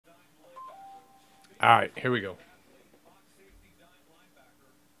All right, here we go.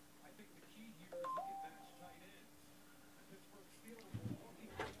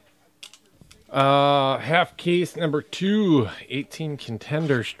 Half case number 2, 18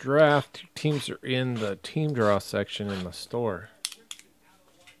 Contenders draft. 2 teams are in the team draw section in the store.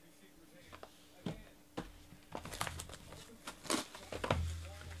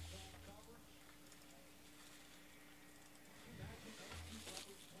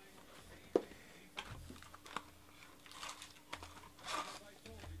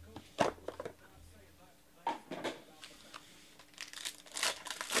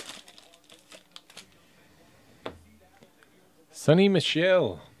 Sonny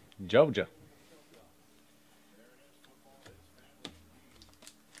Michel, Georgia.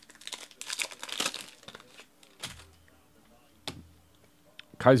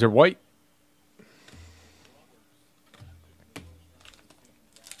 Kaiser White.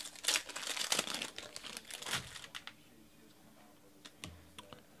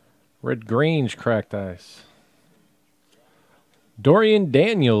 Red Grange, cracked ice. Dorian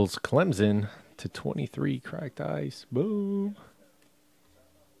Daniels, Clemson /23, cracked ice. Boom.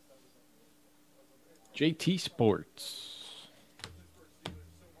 JT Sports.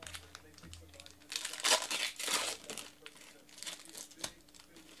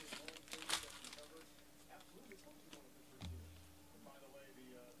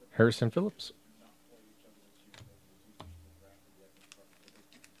 Harrison Phillips.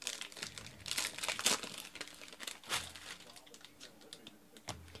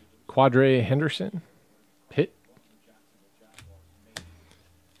 Quadre Henderson. Pitt.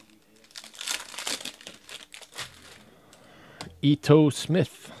 Ito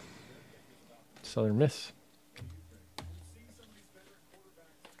Smith. Southern Miss.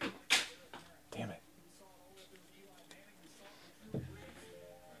 Damn it.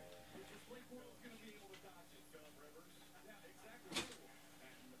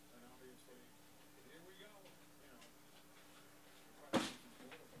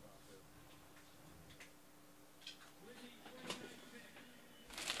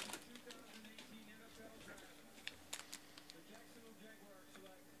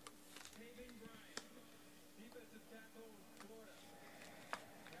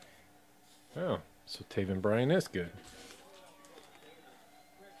 Oh, so Taven Bryan is good.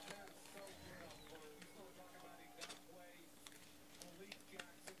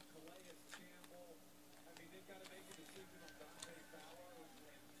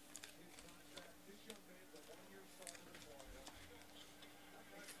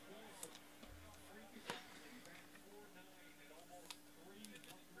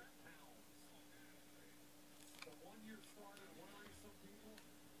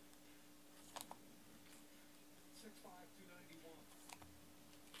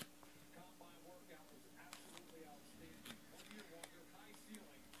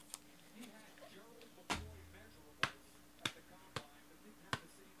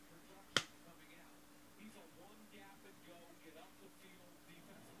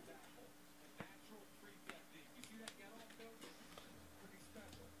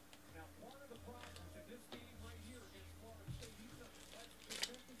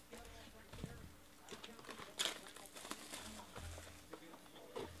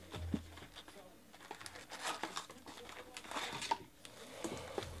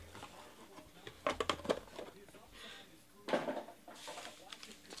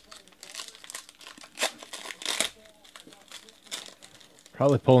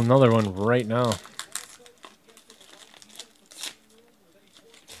 Probably pull another one right now.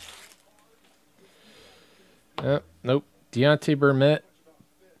 Nope. Deontay Burnett,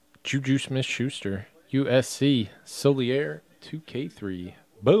 Juju Smith-Schuster, USC, Solier, 2K3.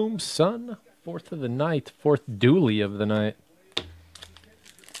 Boom, son. 4th of the night. 4th dually of the night.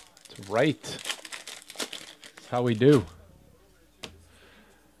 That's right. That's how we do.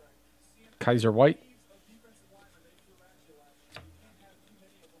 Kaiser White.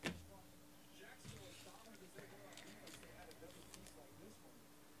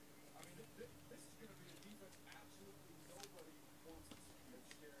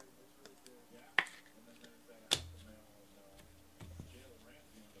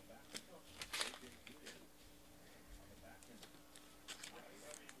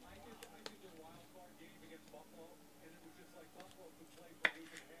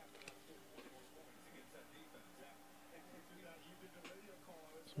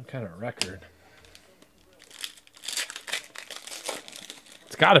 Some kind of record.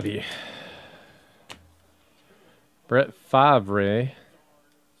 It's got to be. Brett Favre.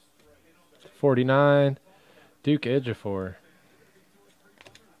 49. Duke Ejiofor.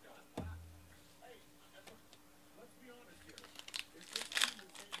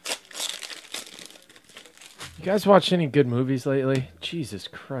 You guys watch any good movies lately? Jesus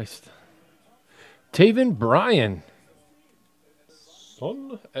Christ. Taven Bryan.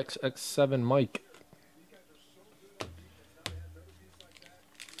 Son XX7 Mike.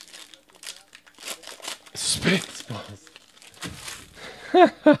 Spaceballs.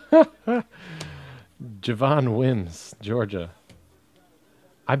 Javon Wims, Georgia.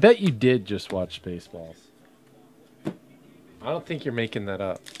 I bet you did just watch Spaceballs. I don't think you're making that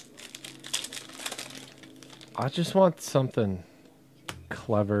up. I just want something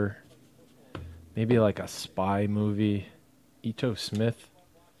clever. Maybe like a spy movie. Ito Smith.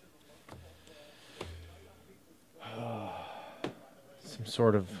 Some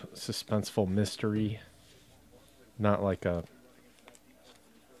sort of suspenseful mystery. Not like a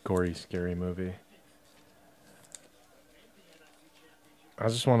gory, scary movie. I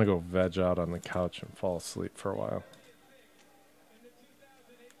just want to go veg out on the couch and fall asleep for a while.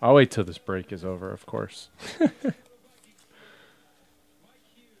 I'll wait till this break is over, of course.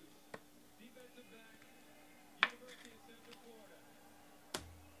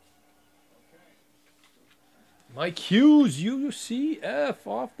 Mike Hughes, UCF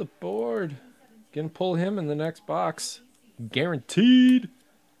off the board. Gonna pull him in the next box. Guaranteed.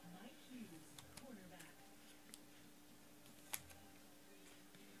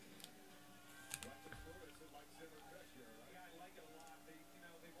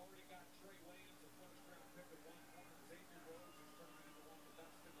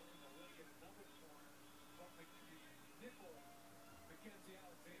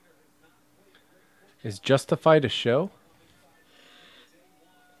 Is Justified a show?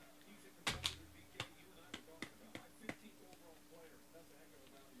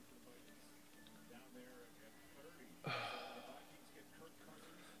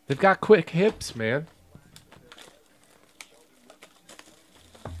 They've got quick hips, man.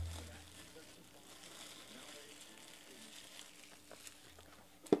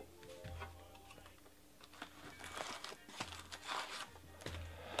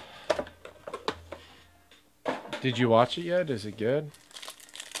 Did you watch it yet? Is it good?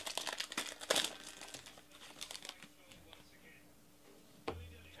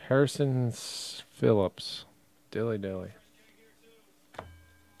 Harrison Phillips. Dilly dilly.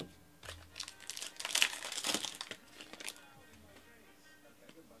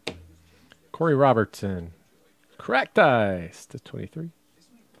 Corey Robertson. Cracked ice to 23.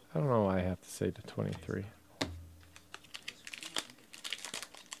 I don't know why I have to say to 23.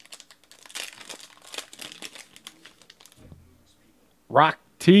 Rock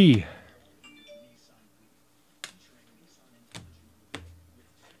T.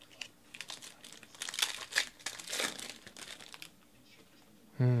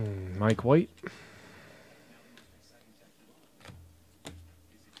 Mike White.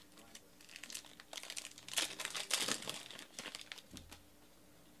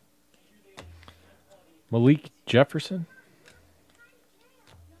 Malik Jefferson.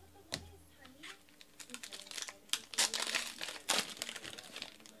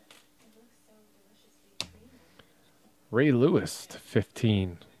 Ray Lewis to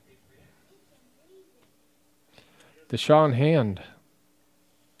 15. Deshaun Hand.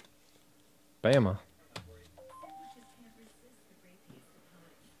 Bama.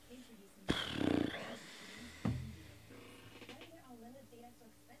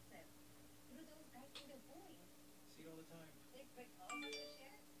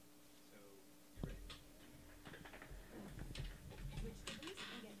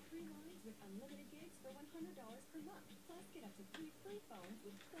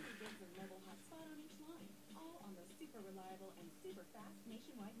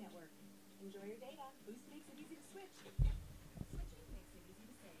 Enjoy your data. Boost makes it easy to switch. Switching makes it easy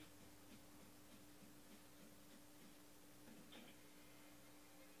to save.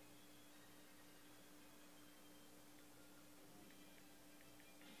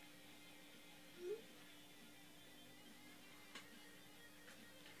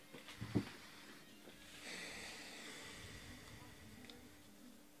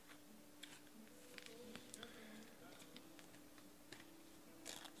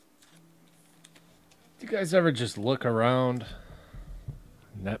 Do you guys ever just look around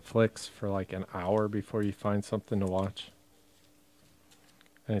Netflix for like an hour before you find something to watch?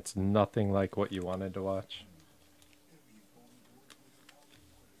 And it's nothing like what you wanted to watch?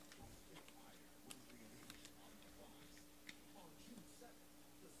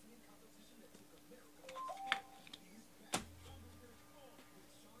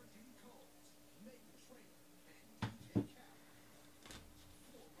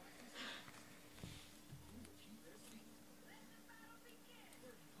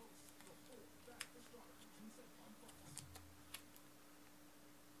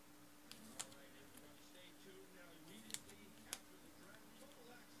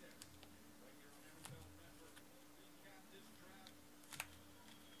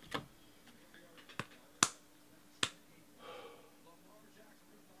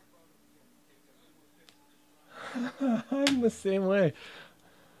 I'm the same way.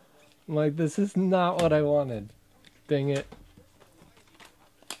 I'm like, this is not what I wanted. Dang it.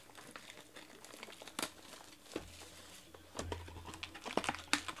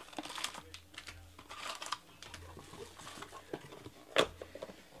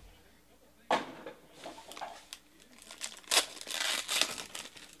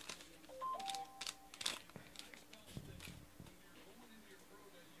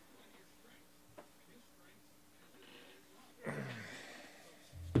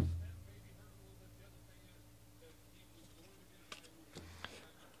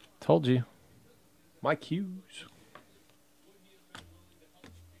 Told you. Mike Hughes.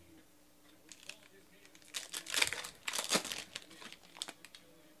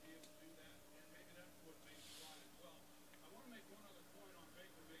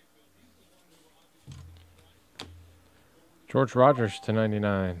 George Rogers to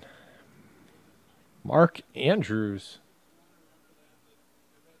 99. Mark Andrews.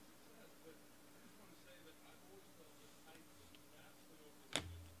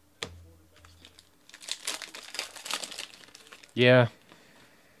 Yeah.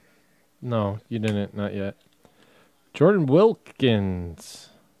 No, you didn't. Not yet. Jordan Wilkins.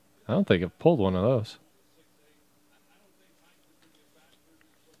 I don't think I've pulled one of those.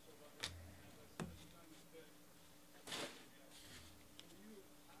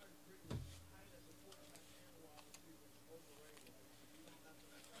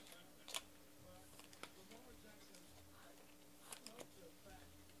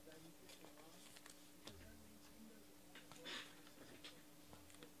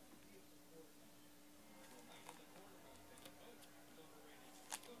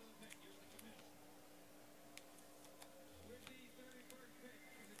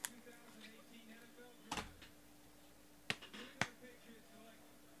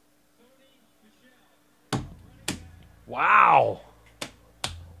 Wow.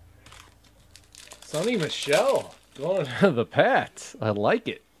 Sonny Michelle going to the Pats. I like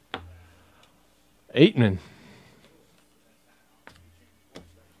it. Aitman.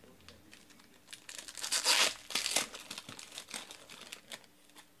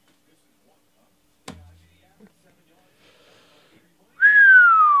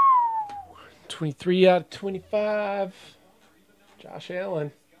 $23 out of 25. Josh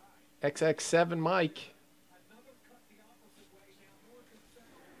Allen. XX7 Mike.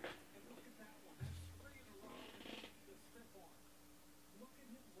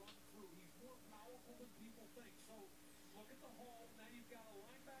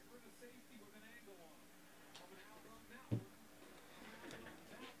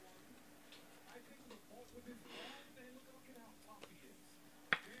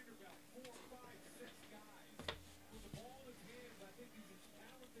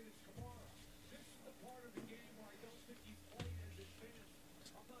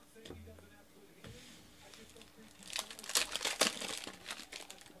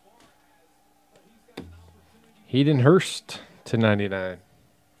 Hayden Hurst to 99.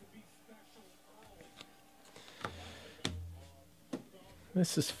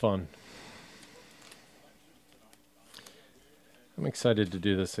 This is fun. I'm excited to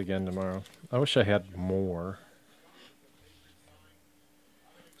do this again tomorrow. I wish I had more.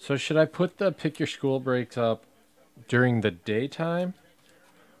 So should I put the pick your school breaks up during the daytime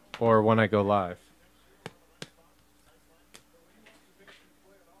or when I go live?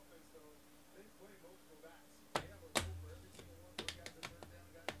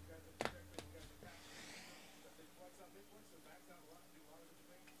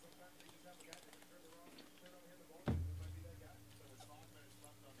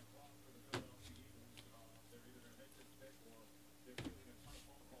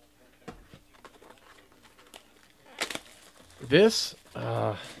 This,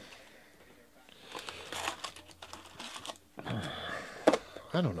 I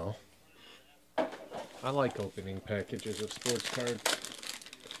don't know. I like opening packages of sports cards.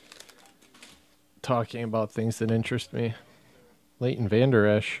 Talking about things that interest me. Leighton Vander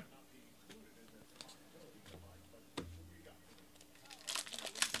Esch.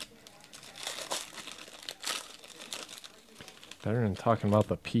 Better than talking about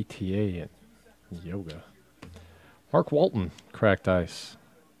the PTA and yoga. Mark Walton, cracked ice.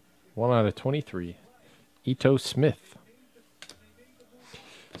 1 out of 23. Ito Smith.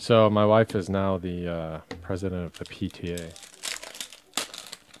 So my wife is now the president of the PTA.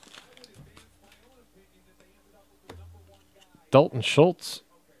 Dalton Schultz.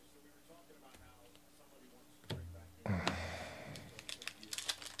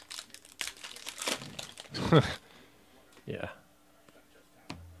 Yeah.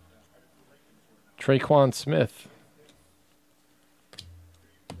 Traquan Smith.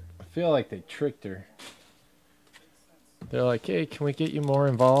 feel like they tricked her. They're like, hey, can we get you more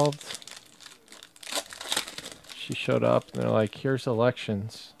involved? She showed up, and they're like, here's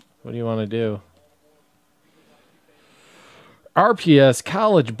elections. What do you want to do? RPS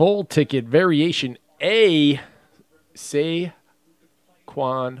College Bowl Ticket Variation A. Saquon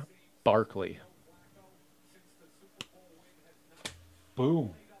Barkley.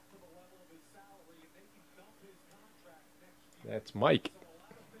 Boom. That's Mike.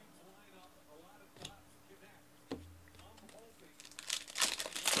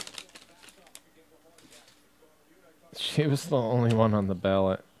 She was the only one on the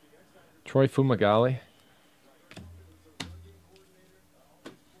ballot. Troy Fumagalli.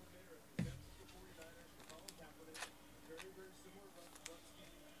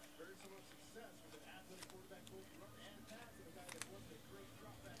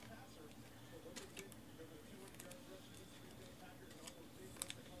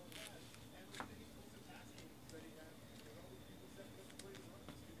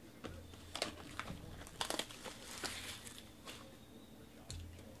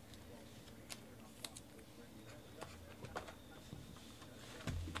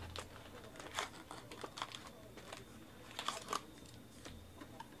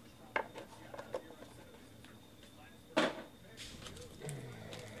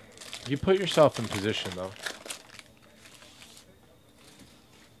 You put yourself in position, though.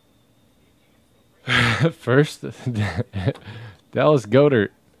 First, Dallas Goedert.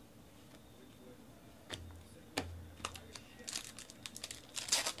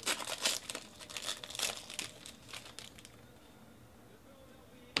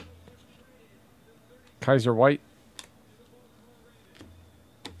 Kaiser White.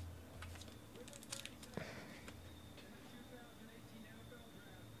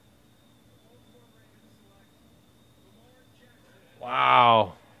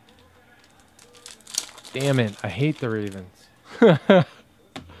 Wow. Damn it. I hate the Ravens.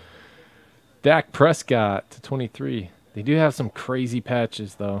 Dak Prescott to 23. They do have some crazy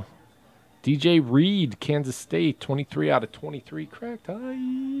patches, though. DJ Reed, Kansas State, 23 out of 23. Cracked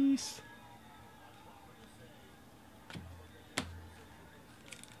ice.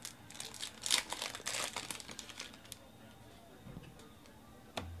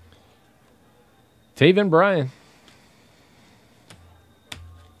 Taven Bryan.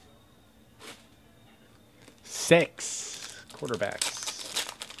 6 quarterbacks.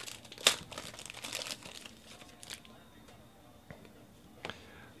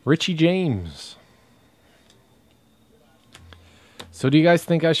 Richie James. So do you guys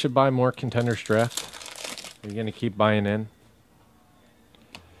think I should buy more Contenders draft? Are you going to keep buying in?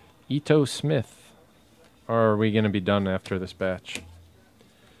 Ito Smith. Or are we going to be done after this batch?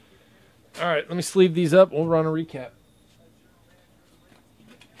 All right, let me sleeve these up. We'll run a recap.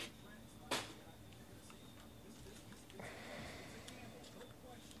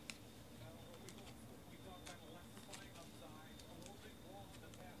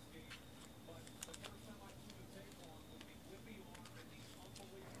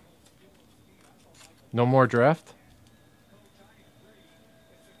 No more draft?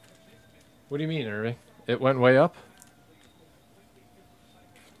 What do you mean, Irving? It went way up?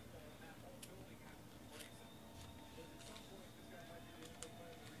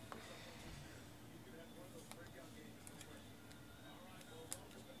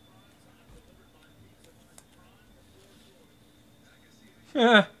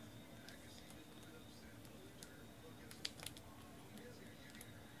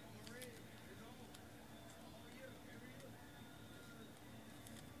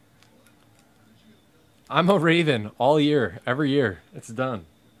 I'm a Raven all year, every year. It's done.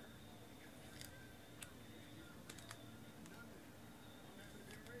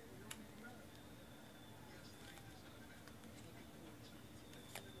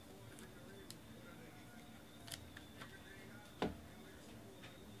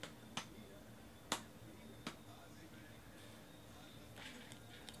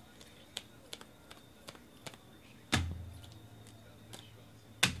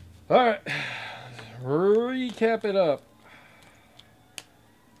 All right. Recap it up.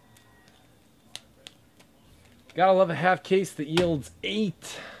 Gotta love a half case that yields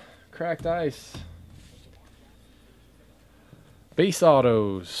 8 cracked ice. Base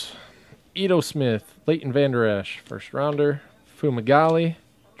autos. Ito Smith, Leighton Vander Esch, first rounder. Fumagalli,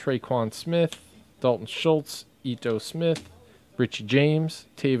 Traquan Smith, Dalton Schultz, Ito Smith, Richie James,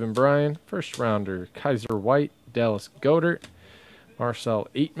 Taven Bryan, first rounder. Kaiser White, Dallas Goedert, Marcel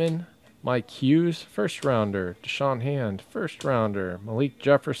Aitman, Mike Hughes, first rounder. Deshaun Hand, first rounder. Malik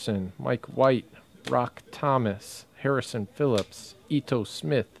Jefferson, Mike White, Rock Thomas, Harrison Phillips, Ito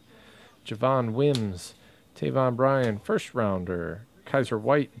Smith, Javon Wims, Tavon Bryan, first rounder. Kaiser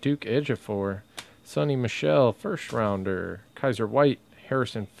White, Duke Ejiofor, Sonny Michel, first rounder. Kaiser White,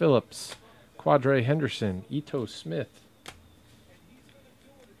 Harrison Phillips, Quadre Henderson, Ito Smith.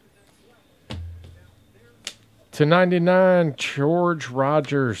 To 99, George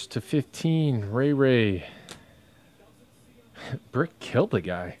Rogers. To 15, Ray Ray. Brick killed the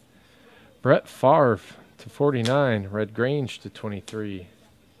guy. Brett Favre to 49, Red Grange to 23.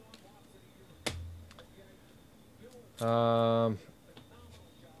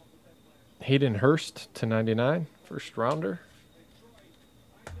 Hayden Hurst to 99, first rounder.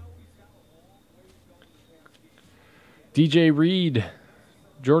 DJ Reed,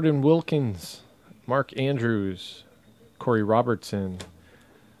 Jordan Wilkins, Mark Andrews, Corey Robertson,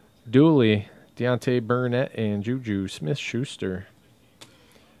 Dooley, Deontay Burnett, and Juju Smith-Schuster.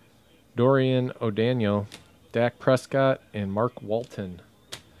 Dorian O'Daniel, Dak Prescott, and Mark Walton.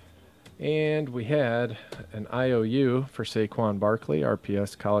 And we had an IOU for Saquon Barkley,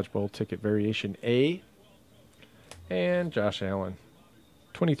 RPS College Bowl Ticket Variation A, and Josh Allen.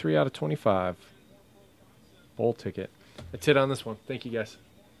 23 out of 25. Bowl ticket. That's it on this one. Thank you, guys.